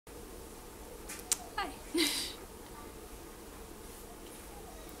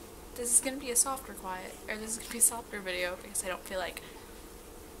this is gonna be a softer quiet, or this is gonna be a softer video because I don't feel like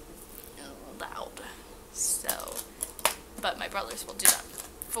loud. So, but my brothers will do that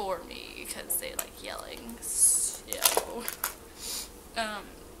for me because they like yelling. So,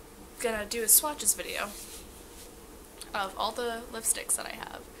 gonna do a swatches video of all the lipsticks that I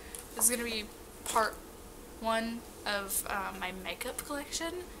have. This is gonna be part 1 of my makeup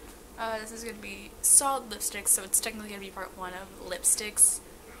collection. This is gonna be solid lipsticks, so it's technically gonna be part 1 of lipsticks.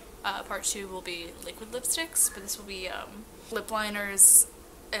 Part 2 will be liquid lipsticks, but this will be lip liners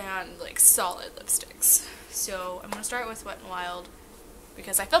and like solid lipsticks. So I'm gonna start with Wet n Wild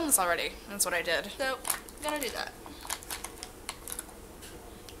because I filmed this already. That's what I did. So I'm gonna do that.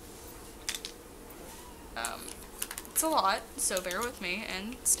 It's a lot, so bear with me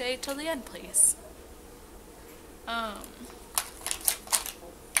and stay till the end, please. I'll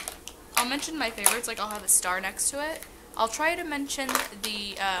mention my favorites, like I'll have a star next to it. I'll try to mention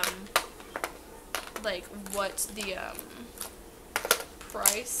the, like what the,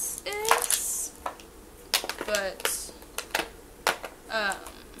 price is, but,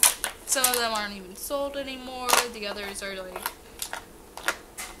 some of them aren't even sold anymore. The others are like,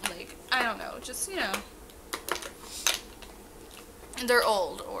 I don't know, just, you know, they're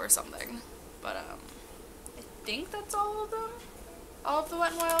old or something, but, I think that's all of them. All of the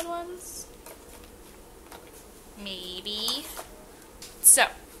Wet n Wild ones. Maybe. So,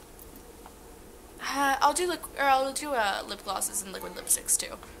 I'll do lip glosses and liquid lipsticks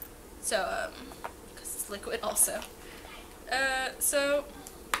too. So, because it's liquid also. So,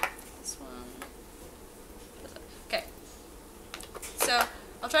 this one. Okay. So,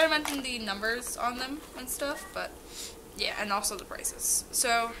 I'll try to mention the numbers on them and stuff, but yeah, and also the prices.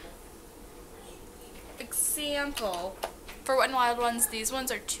 So, example, for Wet n Wild ones, these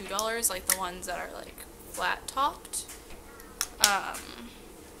ones are $2, like the ones that are like flat topped.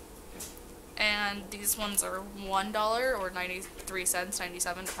 And these ones are $1 or 93 cents,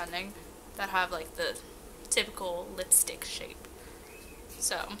 97 depending, that have like the typical lipstick shape.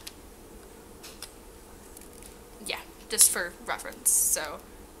 So, yeah, just for reference. So,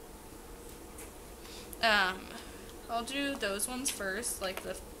 I'll do those ones first, like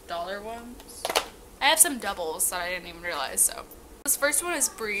the dollar ones. I have some doubles that I didn't even realize, so. This first one is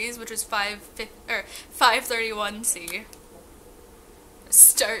Breeze, which is 531C.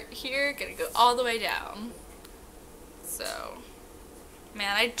 Start here, gonna go all the way down. So,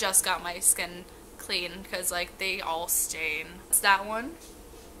 man, I just got my skin clean because, like, they all stain. It's that one,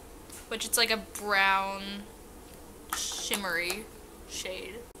 which it's like a brown, shimmery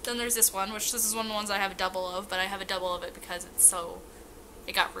shade. Then there's this one, which this is one of the ones I have a double of, but I have a double of it because it's so,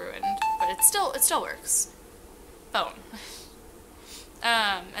 it got ruined, but it still works. Bone.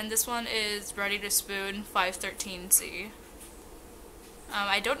 And this one is Ready to Spoon 513C.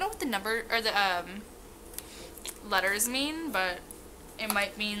 I don't know what the number, or the, letters mean, but it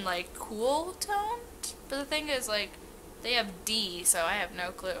might mean, like, cool toned, but the thing is, like, they have D, so I have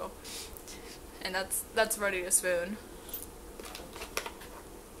no clue. And that's Ready to Spoon.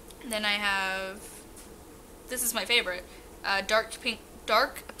 Then I have, this is my favorite, Dark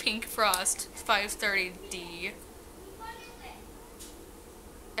Pink Frost 530D.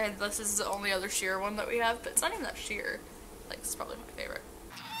 And this is the only other sheer one that we have, but it's not even that sheer. Like, it's probably my favorite.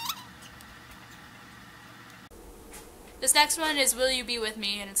 This next one is Will You Be With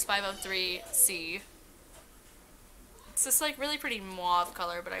Me, and it's 503C. It's this, like, really pretty mauve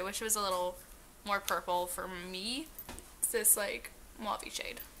color, but I wish it was a little more purple for me. It's this, like, mauve-y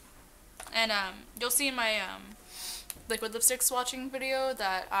shade. And, you'll see in my, liquid lipstick swatching video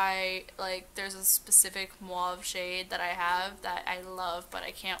that there's a specific mauve shade that I have that I love, but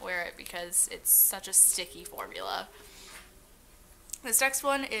I can't wear it because it's such a sticky formula. This next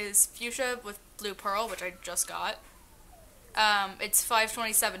one is Fuchsia with Blue Pearl, which I just got. It's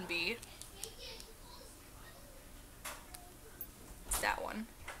 527B. It's that one.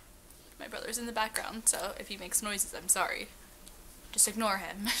 My brother's in the background, so if he makes noises, I'm sorry. Just ignore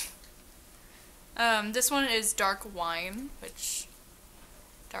him. This one is Dark Wine, which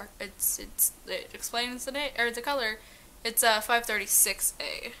it explains the name or the color. It's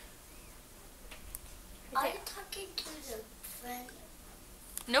 536A. Are you talking to the friend?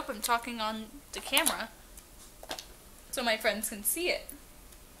 Nope, I'm talking on the camera, so my friends can see it.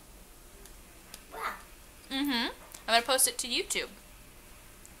 Wow. I'm gonna post it to YouTube.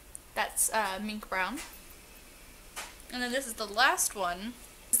 That's Mink Brown. And then this is the last one.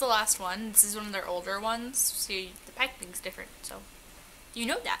 This is the last one. This is one of their older ones. See, the packaging's different, so you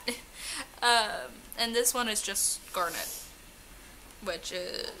know that. And this one is just Garnet, which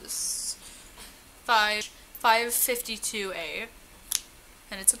is 552A.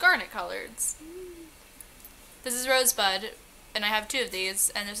 and it's a garnet colored. This is Rosebud, and I have 2 of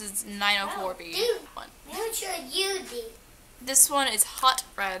these, and this is 904B. One. What should you do? This one is Hot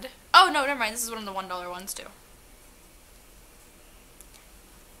Red. Oh no, never mind. This is one of the $1 ones too.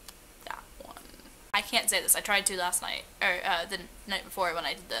 That one. I can't say this. I tried to last night, or the night before when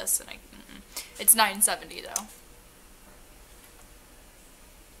I did this, and it's 970 though.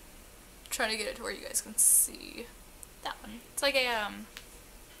 Trying to get it to where you guys can see that one. It's like a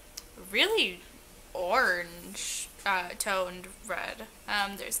really orange toned red.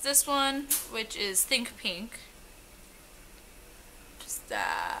 There's this one, which is Think Pink. Just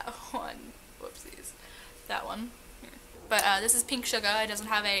that one. Whoopsies. That one. Here. But this is Pink Sugar. It doesn't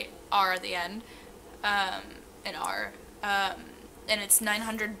have a R at the end. An R. And it's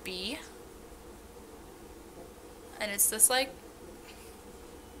 900B. And it's this like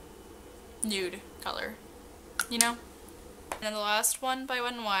nude color, you know? And then the last one by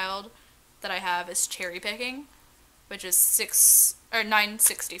Wet n Wild that I have is Cherry Picking, which is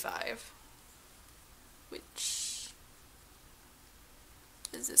 965, which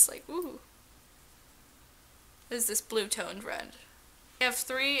is this like, ooh, is this blue toned red. I have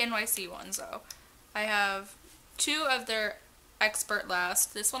 3 NYC ones though. I have 2 of their Expert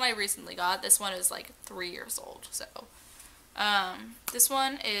Last. This one I recently got. This one is like 3 years old, so this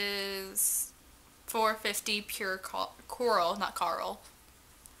one is 450 pure coral, not Carl.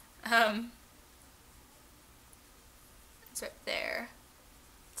 It's right there.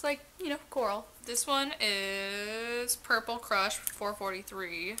 It's like, you know, coral. This one is Purple Crush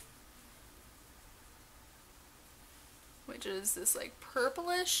 443, which is this like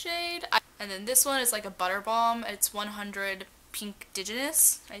purplish shade. And then this one is like a Butter Bomb. It's 100 Pink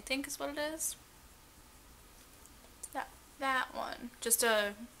Digenous, I think is what it is. That one. Just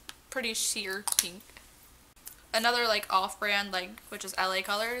a pretty sheer pink. Another like off-brand, like, which is LA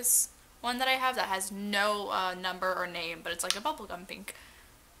Colors, one that I have that has no number or name, but it's like a bubblegum pink.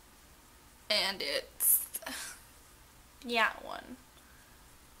 And it's that one.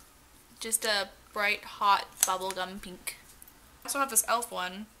 Just a bright, hot bubblegum pink. I also have this e.l.f.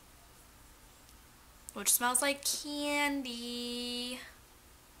 one, which smells like candy.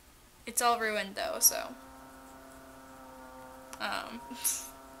 It's all ruined though, so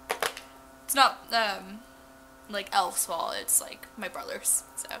it's not like e.l.f.'s fault, it's like my brother's,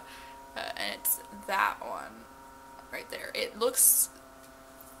 so and it's that one right there. It looks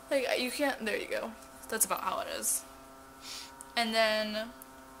like you can't, there you go, that's about how it is. And then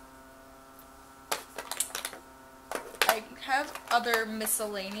I have other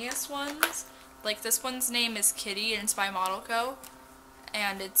miscellaneous ones, like this one's name is Kitty and it's by Model Co.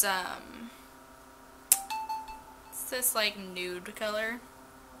 And it's this like nude color.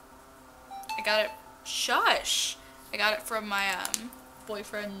 I got it, shush! I got it from my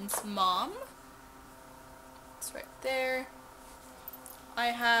boyfriend's mom. It's right there. I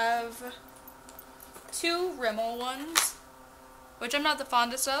have 2 Rimmel ones, which I'm not the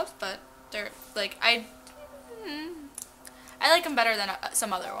fondest of, but they're like, I like them better than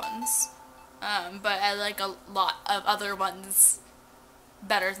some other ones. But I like a lot of other ones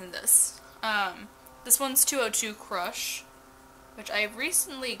better than this. This one's 202 Crush, which I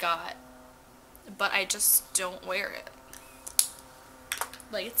recently got, but I just don't wear it.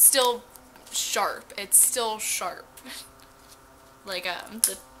 Like, it's still sharp. It's still sharp. Like,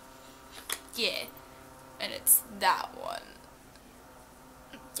 yeah. And it's that one.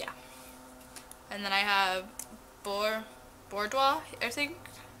 Yeah. And then I have Bourdois, I think,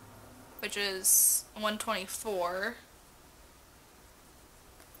 which is 124.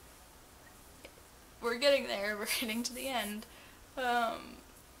 We're getting there. We're getting to the end.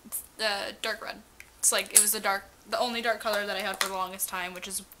 It's the dark red. It's like, it was the only dark color that I had for the longest time, which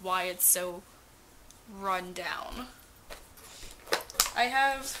is why it's so run down. I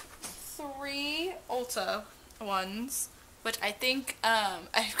have 3 Ulta ones, which I think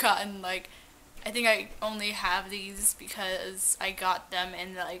I've gotten like, I think I only have these because I got them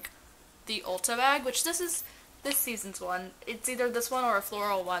in like the Ulta bag, which this is this season's one. It's either this one or a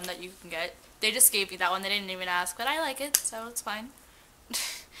floral one that you can get. They just gave me that one. They didn't even ask, but I like it, so it's fine.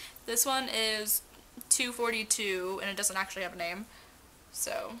 This one is 242, and it doesn't actually have a name.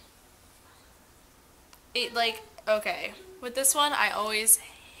 So, it like, okay. With this one, I always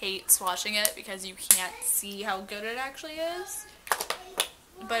hate swatching it because you can't see how good it actually is.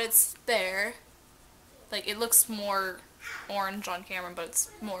 But it's there. Like, it looks more orange on camera, but it's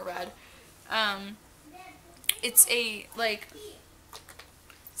more red. It's a, like,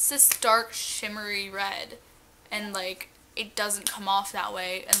 it's this dark shimmery red, and like it doesn't come off that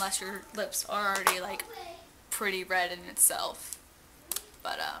way unless your lips are already like pretty red in itself.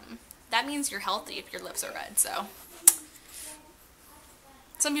 But that means you're healthy if your lips are red, so.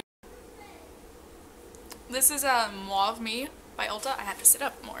 Some people. This is Mauve Me by Ulta. I have to sit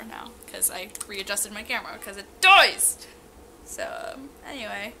up more now because I readjusted my camera because it dies! So,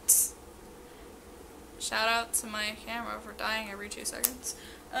 anyway. Shout out to my camera for dying every 2 seconds.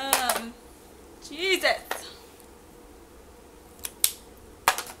 Jesus!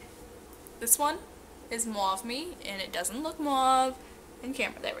 This one is Mauve Me, and it doesn't look mauve in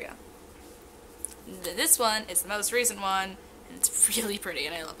camera. There we go. This one is the most recent one, and it's really pretty,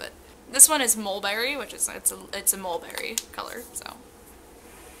 and I love it. This one is Mulberry, which is it's a mulberry color, so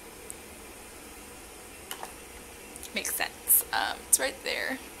makes sense. It's right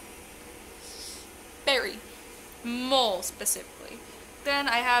there. Berry, mole specifically. Then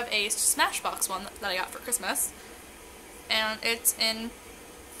I have a Smashbox one that I got for Christmas, and it's in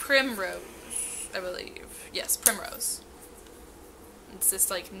Primrose, I believe. Yes, Primrose. It's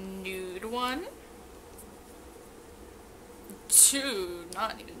this like nude one.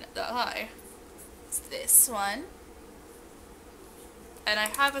 Not even that high. It's this one. And I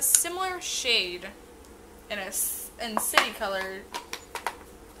have a similar shade in City Color,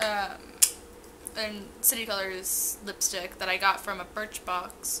 in City Colors lipstick that I got from a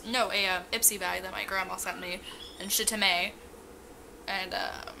Birchbox, no, a Ipsy bag that my grandma sent me in Chitame. And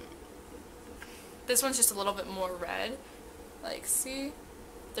this one's just a little bit more red. Like, see?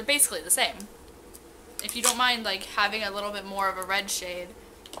 They're basically the same. If you don't mind, like, having a little bit more of a red shade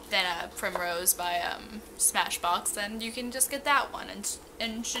than a Primrose by Smashbox, then you can just get that one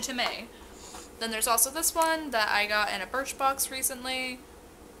in Chitame. Then there's also this one that I got in a Birchbox recently,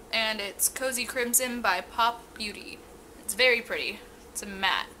 and it's Cozy Crimson by Pop Beauty. It's very pretty. It's a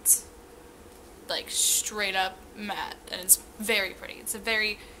matte. Like, straight up matte, and it's very pretty.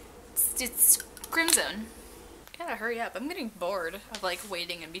 It's crimson. Gotta hurry up. I'm getting bored of like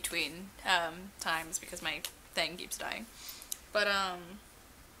waiting in between times because my thing keeps dying. But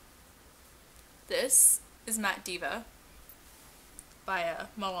this is Matte Diva by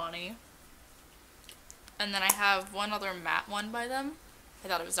Milani. And then I have one other matte one by them. I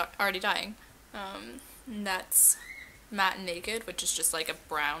thought it was already dying. And that's Matte Naked, which is just like a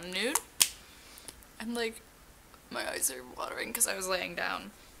brown nude. I'm like, my eyes are watering because I was laying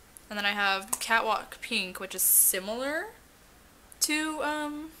down. And then I have Catwalk Pink, which is similar to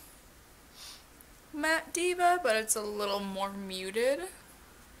Matte Diva, but it's a little more muted.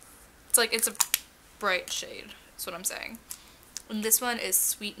 It's a bright shade, that's what I'm saying. And this one is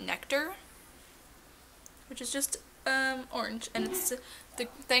Sweet Nectar, which is just orange. And it's the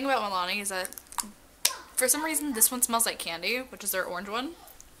thing about Milani is that for some reason this one smells like candy, which is their orange one.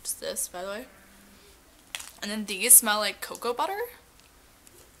 Just this, by the way. And then these smell like cocoa butter.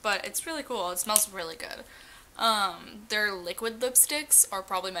 But it's really cool. It smells really good. Their liquid lipsticks are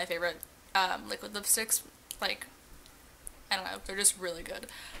probably my favorite liquid lipsticks. Like, I don't know. They're just really good.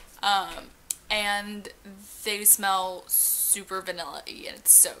 And they smell super vanilla-y, and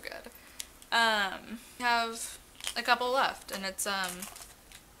it's so good. I have a couple left, and it's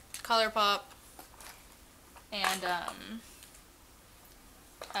ColourPop and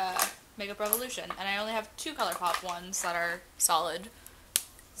Makeup Revolution. And I only have 2 ColourPop ones that are solid.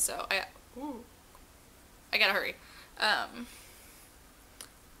 So I gotta hurry.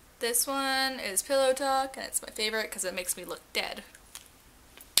 This one is Pillow Talk, and it's my favorite because it makes me look dead.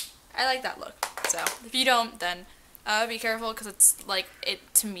 I like that look. So if you don't, then be careful because it's like,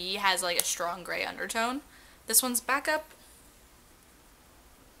 it to me has like a strong gray undertone. This one's Backup,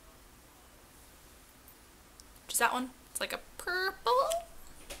 which is that one. It's like a purple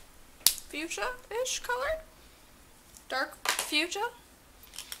fuchsia-ish color, dark fuchsia.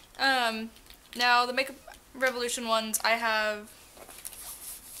 Now the Makeup Revolution ones, I have,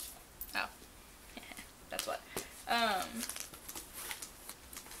 oh, that's what,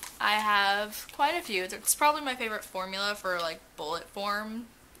 I have quite a few. It's probably my favorite formula for, like, bullet form,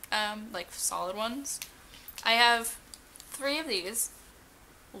 like, solid ones. I have 3 of these,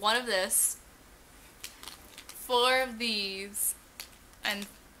 1 of this, 4 of these, and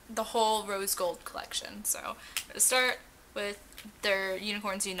the whole Rose Gold collection. So, I'm going to start with their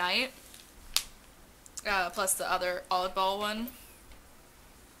Unicorns Unite, plus the other Olive Ball one.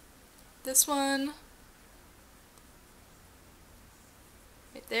 This one,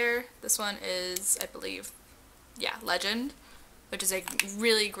 right there. This one is, I believe, yeah, Legend, which is a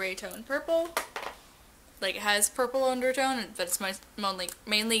really gray tone purple. Like, it has purple undertone, but it's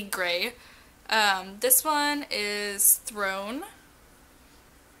mainly gray. This one is Throne.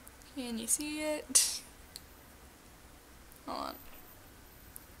 Can you see it? Hold on.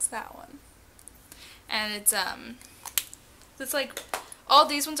 It's that one. And it's like All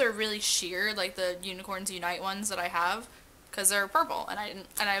these ones are really sheer, like the Unicorns Unite ones that I have, because they're purple, and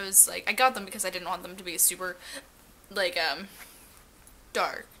I was like, I got them because I didn't want them to be super, like,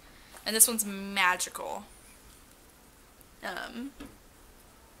 dark. And this one's magical.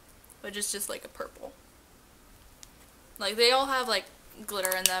 Which is just like a purple. Like, they all have, like,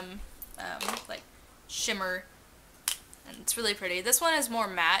 glitter in them, like, shimmer, and it's really pretty. This one is more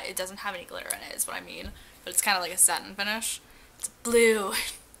matte. It doesn't have any glitter in it, is what I mean, but it's kind of like a satin finish. It's blue,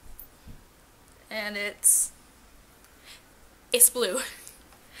 and it's blue,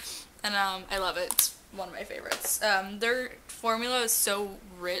 and I love it. It's one of my favorites. Their formula is so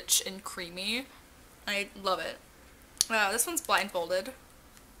rich and creamy. I love it. This one's Blindfolded,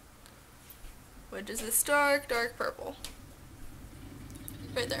 which is this dark, dark purple.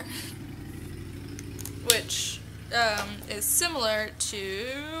 Right there. Which is similar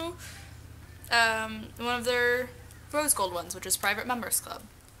to one of their rose gold ones, which is Private Members Club.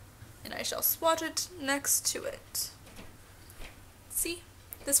 And I shall swatch it next to it. See?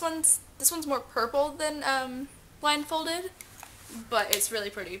 This one's more purple than Blindfolded, but it's really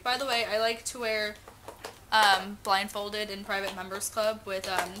pretty. By the way, I like to wear Blindfolded in Private Members Club with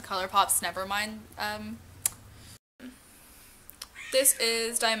ColourPop's Nevermind. This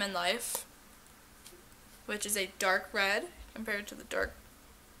is Diamond Life, which is a dark red compared to the dark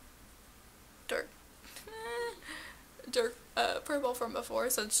purple from before,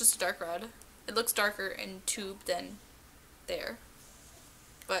 so it's just a dark red. It looks darker in tube than there,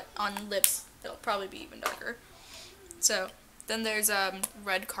 but on lips it'll probably be even darker. So then there's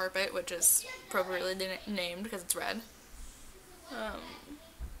Red Carpet, which is appropriately named because it's red.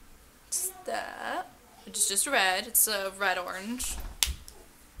 It's that, which is just red. It's a red-orange.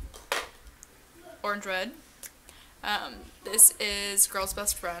 Orange-red. This is Girl's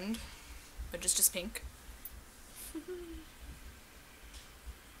Best Friend, which is just pink.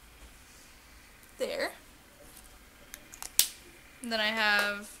 There. And then I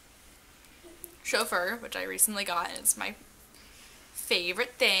have Chauffeur, which I recently got, and it's my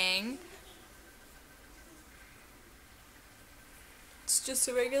favorite thing. It's just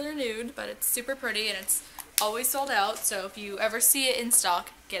a regular nude, but it's super pretty, and it's always sold out, so if you ever see it in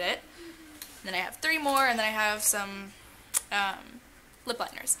stock, get it. And then I have 3 more, and then I have some lip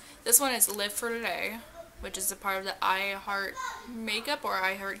liners. This one is Live for Today, which is a part of the I Heart Makeup or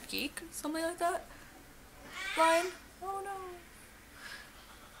I Heart Geek, something like that line. Oh no.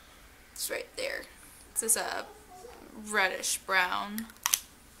 It's right there. This is a reddish brown.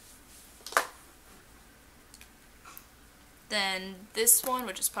 Then this one,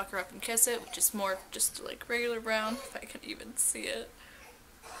 which is Pucker Up and Kiss It, which is more just like regular brown, if I can even see it.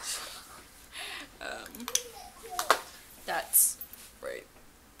 That's right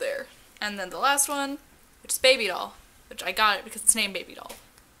there. And then the last one, which is Baby Doll, which I got it because it's named Baby Doll.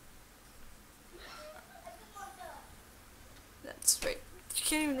 That's right. You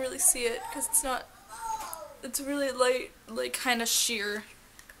can't even really see it because it's really light, like kind of sheer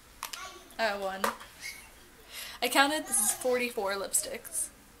one. I counted, this is 44 lipsticks.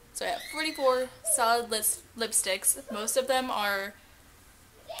 So I have 44 solid lipsticks. Most of them are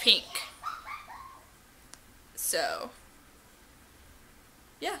pink. So,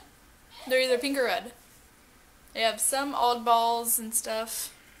 yeah. They're either pink or red. I have some oddballs and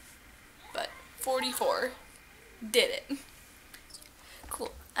stuff, but 44 did it.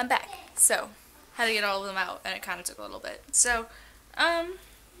 Cool. I'm back. So, had to get all of them out, and it kind of took a little bit. So, I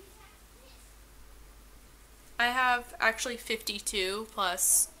have actually 52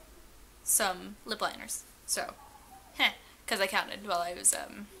 plus some lip liners. So, because I counted while I was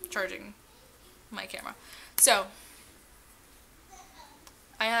charging my camera. So,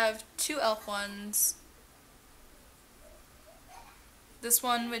 I have 2 e.l.f. ones. This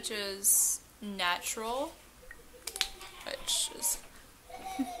one, which is Natural, which is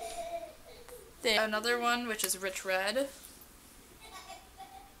another one, which is Rich Red,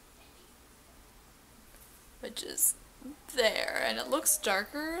 which is there, and it looks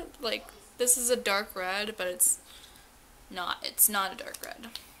darker. Like, this is a dark red, but it's not a dark red.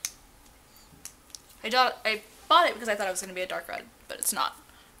 I bought it because I thought it was going to be a dark red, but it's not.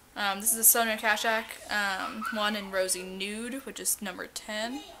 This is a Sonia Kashak one in Rosy Nude, which is number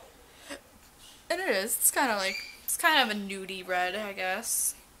 10. And it is. It's kind of a nudie red, I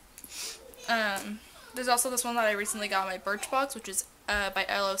guess. There's also this one that I recently got in my Birchbox, which is by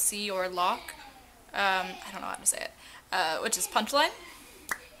LOC or Lock. I don't know how to say it. Which is Punchline.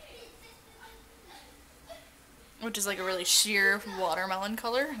 Which is like a really sheer watermelon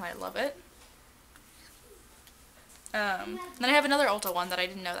color, and I love it. Then I have another Ulta one that I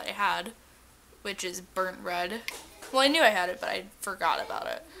didn't know that I had, which is Burnt Red, Well, I knew I had it, but I forgot about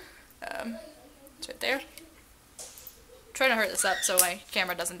it. It's right there. I'm trying to hurry this up so my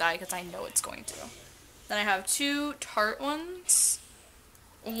camera doesn't die because I know it's going to. Then I have two Tarte ones.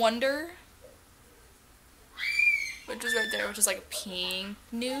 Wonder, which is right there, which is like a pink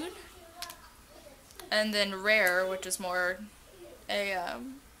nude. And then Rare, which is more a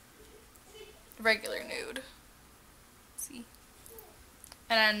regular nude. See?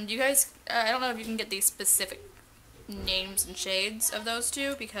 And you guys, I don't know if you can get these specific names and shades of those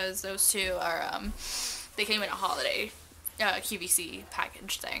two, because those two are, they came in a holiday QVC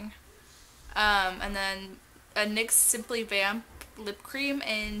package thing. And then a NYX Simply Vamp lip cream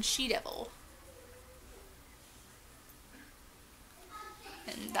and She Devil.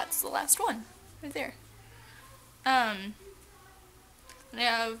 And that's the last one, right there. And I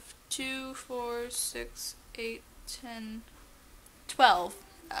have 2, 4, 6, 8, 10, 12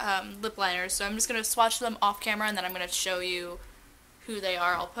 lip liners, so I'm just going to swatch them off camera and then I'm going to show you who they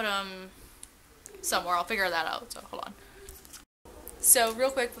are. I'll put them somewhere, I'll figure that out, so hold on. So real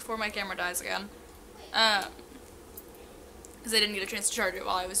quick before my camera dies again, because I didn't get a chance to charge it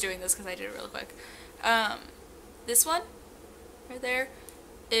while I was doing this because I did it really quick. This one, right there,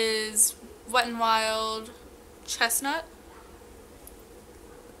 is Wet n Wild Chestnut.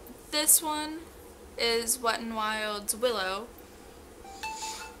 This one is Wet n Wild's Willow.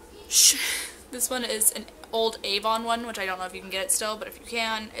 This one is an old Avon one, which I don't know if you can get it still, but if you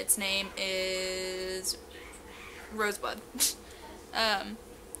can, its name is Rosebud.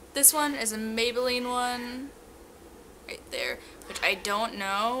 This one is a Maybelline one, right there, which I don't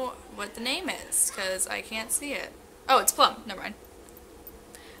know what the name is, because I can't see it. Oh, it's Plum, never mind.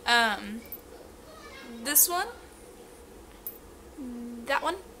 This one, that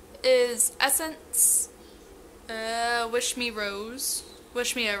one, is Essence, Wish Me a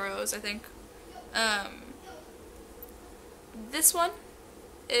Rose, I think. This one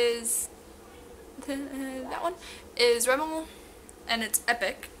is, that one is Rebel, and it's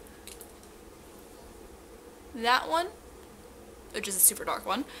Epic. That one, which is a super dark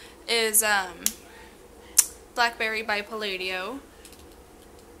one, is Blackberry by Palladio.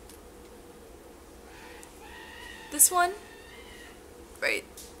 This one, right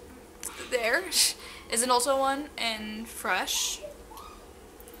there, is an Ulta one and Fresh.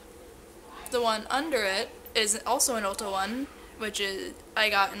 The one under it is also an Ulta one, which is I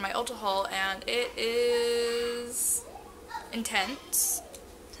got in my Ulta haul, and it is Intense.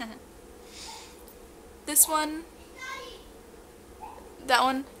 This one, that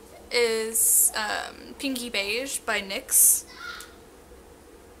one is Pinky Beige by NYX.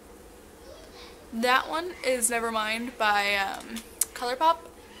 That one is Nevermind by ColourPop,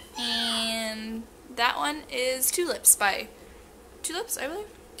 and that one is Tulips by Tulips, I believe.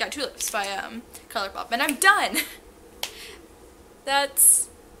 Yeah, Tulips by ColourPop, and I'm done. That's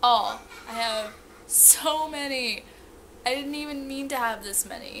all. I have so many. I didn't even mean to have this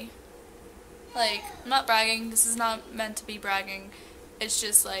many. Like, I'm not bragging. This is not meant to be bragging. It's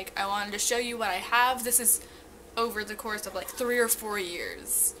just like I wanted to show you what I have. This is over the course of like 3 or 4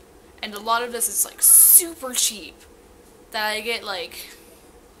 years. And a lot of this is like super cheap that I get like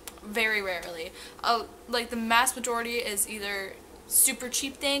very rarely. Like the mass majority is either super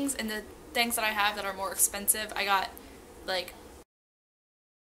cheap things, and the things that I have that are more expensive, I got like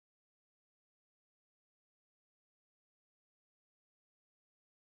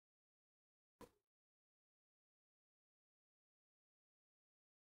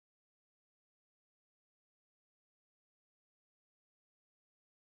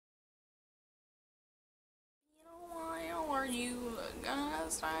are you gonna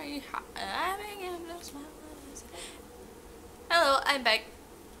start having in this? Hello, I'm back.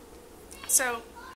 So